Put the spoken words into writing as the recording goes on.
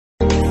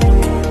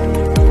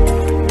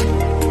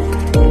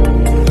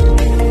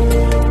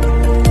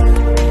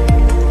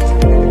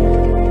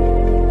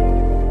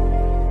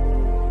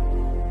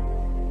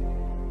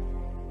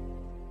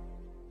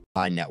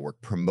Pi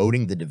Network,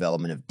 promoting the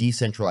development of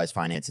decentralized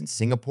finance in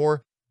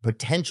Singapore,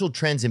 potential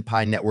trends in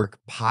Pi Network,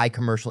 Pi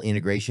commercial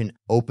integration,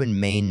 open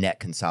mainnet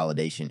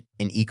consolidation,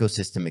 and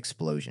ecosystem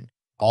explosion.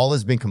 All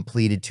has been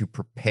completed to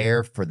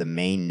prepare for the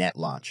mainnet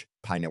launch.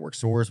 Pi Network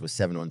soars with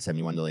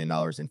 $771 million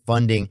in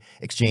funding,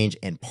 exchange,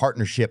 and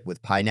partnership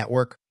with Pi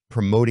Network,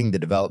 promoting the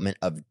development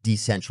of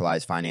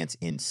decentralized finance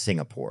in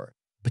Singapore.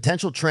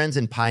 Potential trends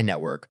in Pi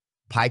Network: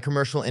 Pi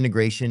commercial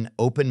integration,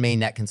 open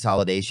mainnet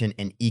consolidation,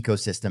 and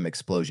ecosystem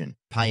explosion.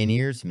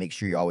 Pioneers, make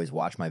sure you always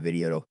watch my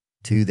video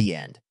to the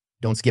end.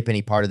 Don't skip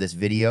any part of this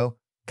video.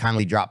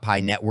 Kindly drop Pi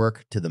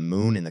Network to the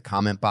moon in the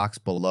comment box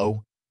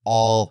below.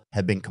 All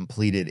have been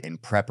completed in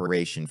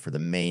preparation for the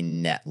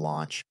mainnet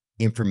launch.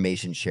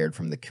 Information shared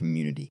from the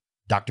community.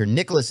 Dr.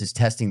 Nicholas is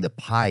testing the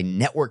Pi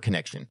Network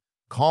connection.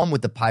 Calm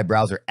with the Pi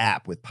browser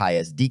app with Pi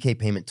SDK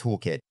payment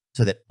toolkit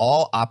so that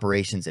all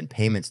operations and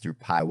payments through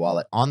Pi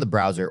Wallet on the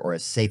browser are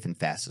as safe and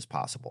fast as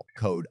possible.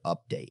 Code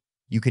update.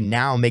 You can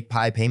now make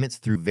Pi payments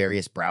through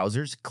various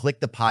browsers.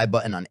 Click the Pi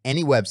button on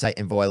any website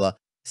and voila,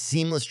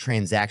 seamless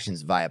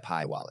transactions via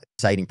Pi Wallet.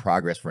 Exciting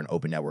progress for an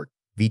open network.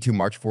 V2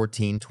 March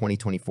 14,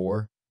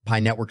 2024. Pi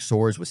Network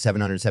soars with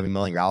 $770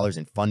 million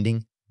in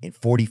funding. In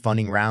 40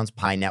 funding rounds,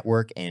 Pi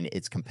Network and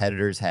its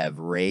competitors have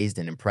raised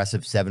an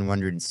impressive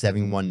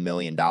 $771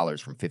 million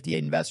from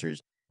 58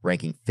 investors,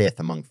 ranking 5th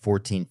among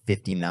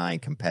 1459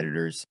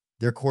 competitors.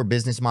 Their core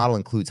business model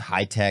includes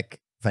high-tech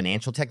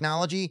financial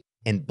technology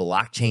and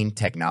blockchain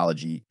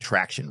technology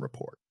traction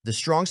report. The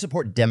strong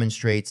support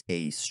demonstrates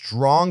a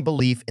strong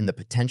belief in the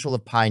potential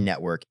of Pi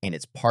Network and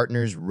its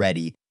partners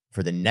ready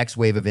for the next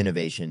wave of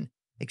innovation,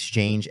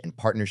 exchange, and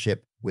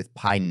partnership with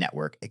Pi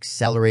Network,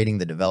 accelerating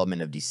the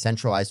development of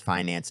decentralized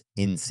finance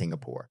in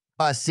Singapore.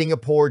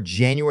 Singapore,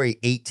 January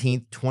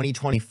 18th,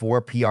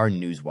 2024, PR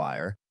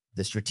Newswire.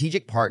 The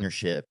strategic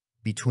partnership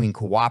between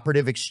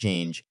Cooperative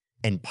Exchange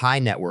and Pi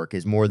Network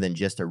is more than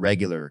just a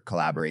regular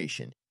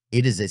collaboration.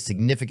 It is a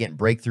significant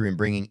breakthrough in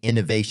bringing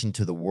innovation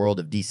to the world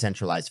of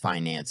decentralized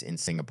finance in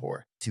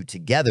Singapore.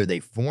 Together,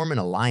 they form an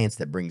alliance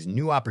that brings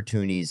new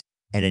opportunities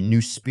and a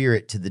new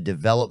spirit to the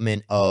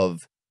development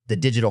of the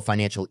digital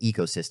financial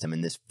ecosystem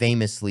in this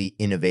famously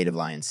innovative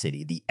Lion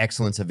City. The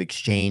excellence of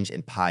exchange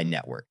and Pi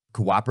Network.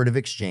 Cooperative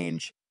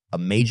Exchange, a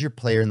major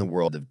player in the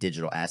world of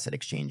digital asset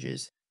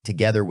exchanges,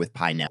 together with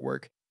Pi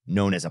Network,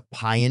 known as a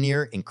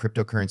pioneer in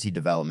cryptocurrency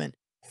development,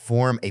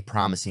 form a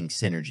promising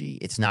synergy.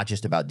 It's not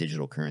just about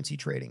digital currency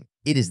trading.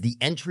 It is the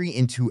entry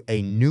into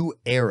a new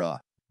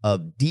era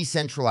of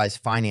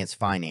decentralized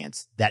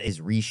finance that is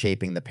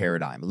reshaping the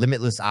paradigm.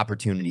 Limitless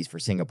opportunities for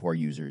Singapore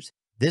users.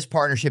 This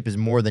partnership is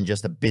more than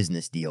just a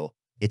business deal.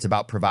 It's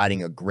about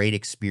providing a great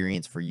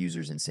experience for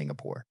users in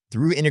Singapore.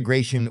 Through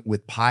integration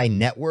with Pi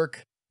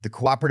Network, the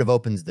cooperative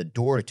opens the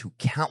door to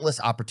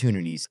countless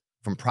opportunities,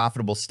 from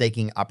profitable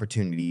staking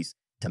opportunities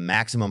to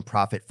maximum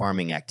profit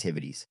farming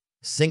activities.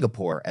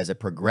 Singapore, as a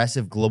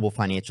progressive global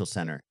financial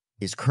center,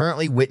 is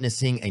currently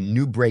witnessing a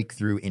new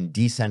breakthrough in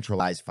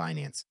decentralized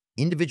finance.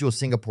 Individual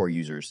Singapore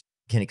users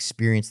can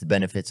experience the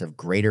benefits of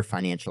greater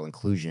financial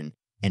inclusion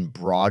and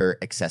broader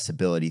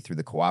accessibility through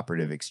the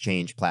Cooperative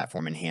Exchange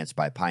platform enhanced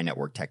by Pi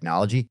Network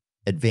technology.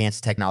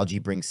 Advanced technology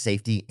brings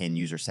safety and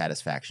user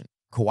satisfaction.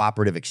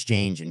 Cooperative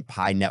Exchange and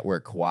Pi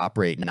Network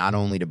cooperate not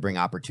only to bring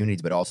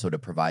opportunities, but also to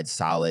provide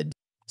solid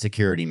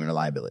security and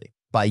reliability.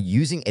 By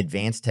using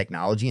advanced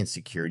technology and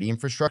security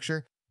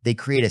infrastructure, they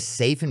create a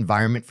safe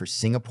environment for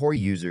Singapore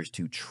users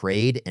to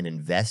trade and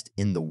invest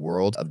in the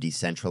world of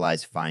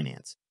decentralized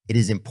finance. It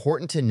is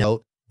important to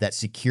note that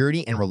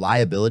security and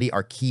reliability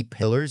are key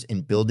pillars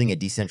in building a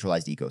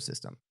decentralized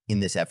ecosystem.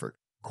 In this effort,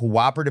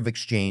 Cooperative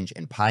Exchange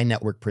and Pi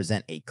Network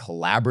present a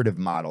collaborative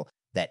model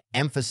that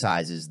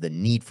emphasizes the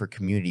need for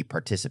community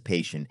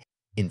participation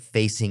in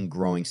facing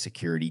growing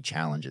security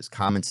challenges,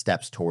 common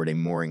steps toward a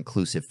more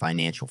inclusive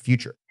financial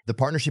future. The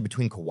partnership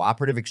between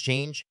Cooperative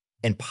Exchange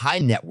and Pi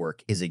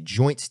Network is a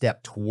joint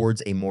step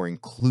towards a more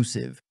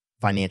inclusive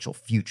financial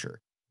future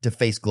to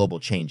face global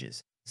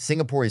changes.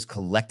 Singapore is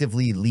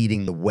collectively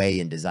leading the way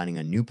in designing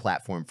a new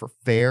platform for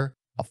fair,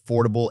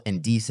 affordable,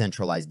 and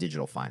decentralized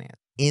digital finance.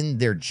 In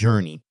their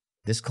journey,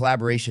 this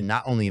collaboration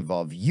not only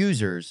involves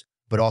users,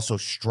 but also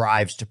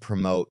strives to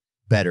promote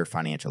better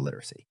financial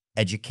literacy.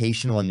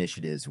 Educational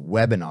initiatives,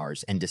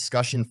 webinars, and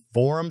discussion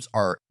forums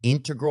are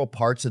integral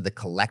parts of the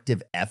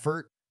collective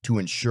effort to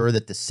ensure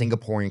that the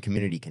Singaporean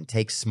community can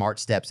take smart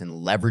steps in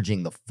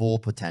leveraging the full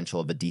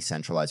potential of a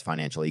decentralized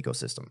financial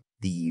ecosystem.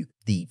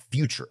 The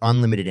future,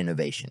 unlimited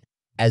innovation.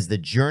 As the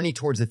journey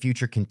towards the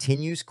future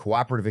continues,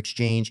 Cooperative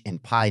Exchange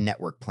and Pi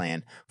Network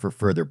plan for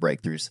further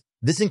breakthroughs.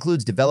 This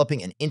includes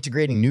developing and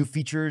integrating new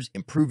features,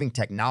 improving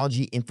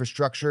technology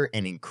infrastructure,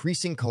 and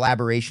increasing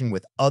collaboration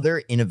with other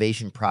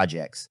innovation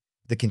projects.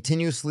 The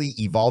continuously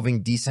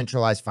evolving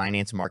decentralized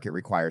finance market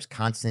requires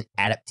constant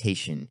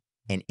adaptation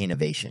and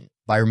innovation.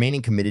 By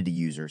remaining committed to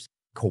users,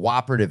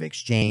 Cooperative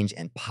Exchange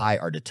and Pi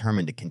are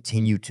determined to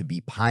continue to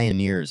be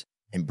pioneers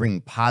and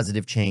bring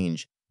positive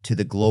change to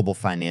the global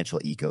financial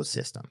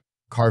ecosystem,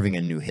 carving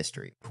a new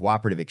history.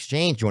 Cooperative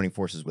Exchange, joining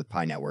forces with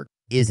Pi Network,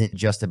 isn't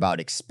just about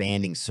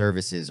expanding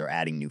services or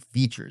adding new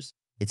features.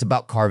 It's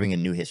about carving a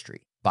new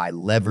history by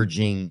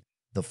leveraging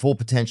the full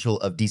potential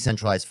of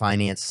decentralized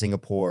finance.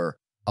 Singapore,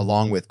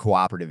 along with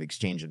cooperative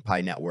exchange and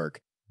Pi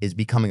Network, is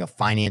becoming a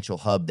financial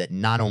hub that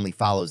not only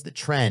follows the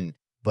trend,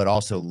 but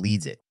also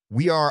leads it.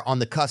 We are on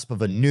the cusp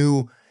of a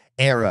new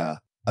era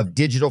of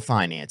digital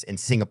finance, and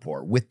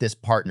Singapore, with this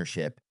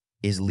partnership,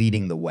 is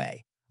leading the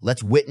way.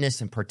 Let's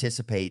witness and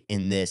participate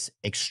in this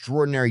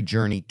extraordinary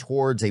journey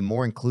towards a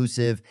more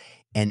inclusive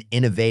and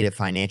innovative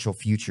financial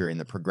future in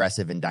the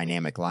progressive and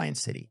dynamic Lion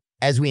City.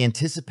 As we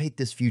anticipate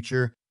this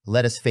future,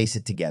 let us face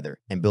it together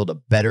and build a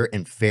better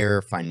and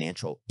fairer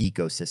financial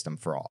ecosystem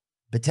for all.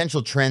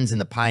 Potential trends in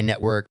the Pi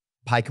Network,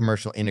 Pi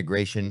commercial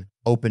integration,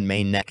 open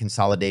mainnet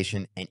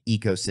consolidation, and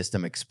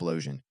ecosystem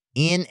explosion.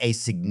 In a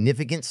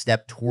significant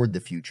step toward the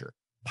future,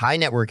 Pi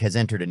Network has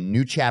entered a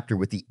new chapter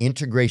with the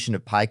integration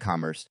of Pi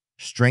Commerce,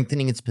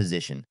 strengthening its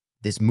position.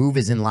 This move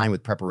is in line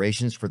with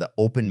preparations for the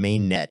open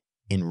mainnet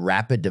in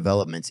rapid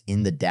developments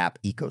in the dApp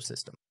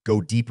ecosystem.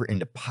 Go deeper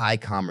into Pi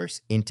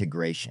Commerce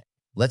integration.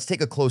 Let's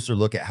take a closer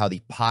look at how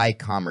the Pi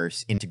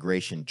Commerce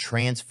integration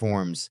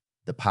transforms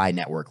the Pi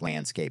Network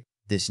landscape.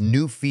 This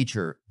new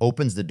feature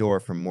opens the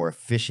door for more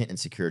efficient and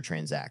secure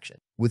transaction.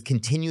 With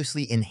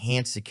continuously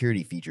enhanced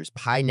security features,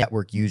 Pi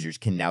Network users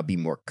can now be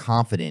more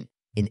confident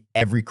in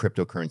every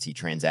cryptocurrency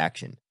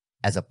transaction.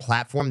 As a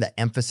platform that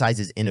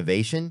emphasizes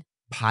innovation,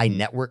 Pi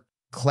Network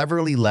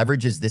cleverly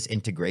leverages this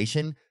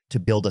integration to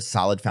build a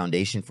solid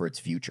foundation for its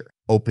future,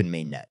 open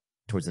mainnet,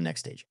 towards the next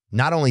stage.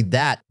 Not only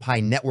that, Pi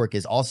Network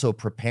is also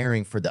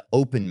preparing for the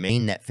open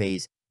mainnet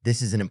phase.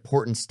 This is an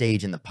important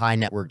stage in the Pi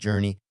Network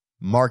journey,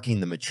 marking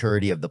the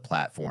maturity of the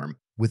platform.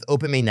 With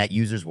open mainnet,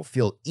 users will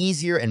feel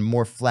easier and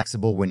more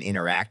flexible when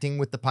interacting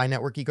with the Pi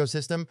Network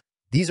ecosystem.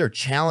 These are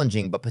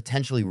challenging but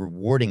potentially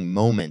rewarding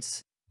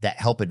moments that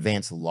help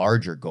advance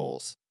larger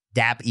goals.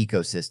 dApp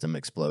ecosystem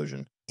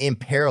explosion. In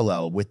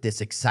parallel with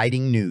this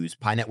exciting news,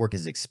 Pi Network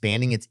is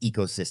expanding its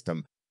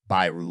ecosystem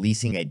by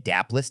releasing a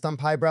dApp list on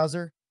Pi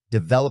browser.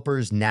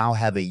 Developers now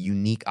have a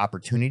unique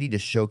opportunity to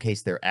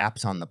showcase their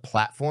apps on the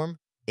platform.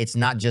 It's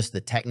not just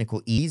the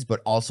technical ease, but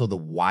also the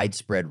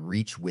widespread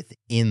reach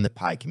within the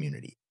Pi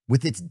community.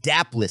 With its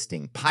dApp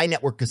listing, Pi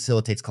Network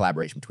facilitates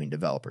collaboration between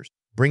developers,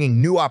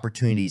 bringing new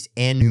opportunities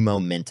and new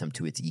momentum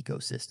to its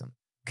ecosystem.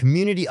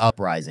 Community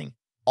uprising.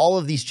 All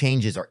of these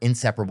changes are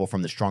inseparable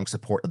from the strong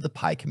support of the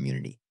Pi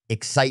community.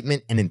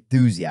 Excitement and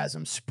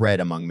enthusiasm spread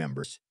among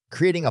members,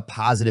 creating a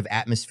positive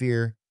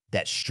atmosphere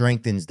that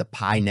strengthens the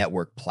Pi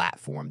Network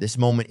platform. This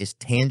moment is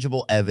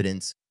tangible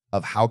evidence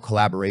of how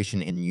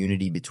collaboration and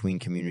unity between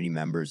community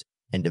members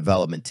and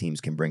development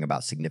teams can bring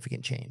about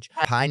significant change.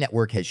 Pi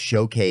Network has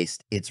showcased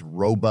its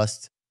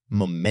robust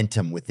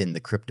momentum within the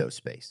crypto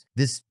space.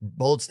 This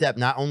bold step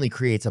not only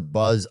creates a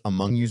buzz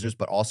among users,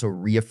 but also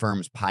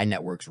reaffirms Pi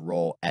Network's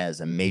role as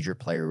a major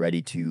player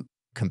ready to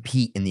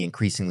compete in the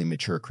increasingly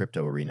mature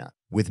crypto arena.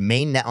 With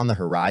Mainnet on the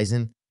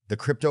horizon, the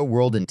crypto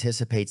world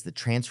anticipates the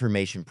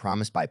transformation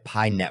promised by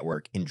Pi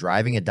Network in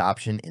driving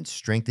adoption and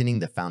strengthening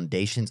the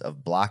foundations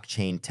of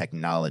blockchain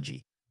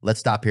technology. Let's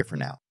stop here for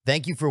now.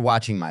 Thank you for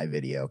watching my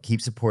video.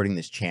 Keep supporting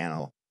this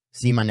channel.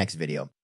 See you in my next video.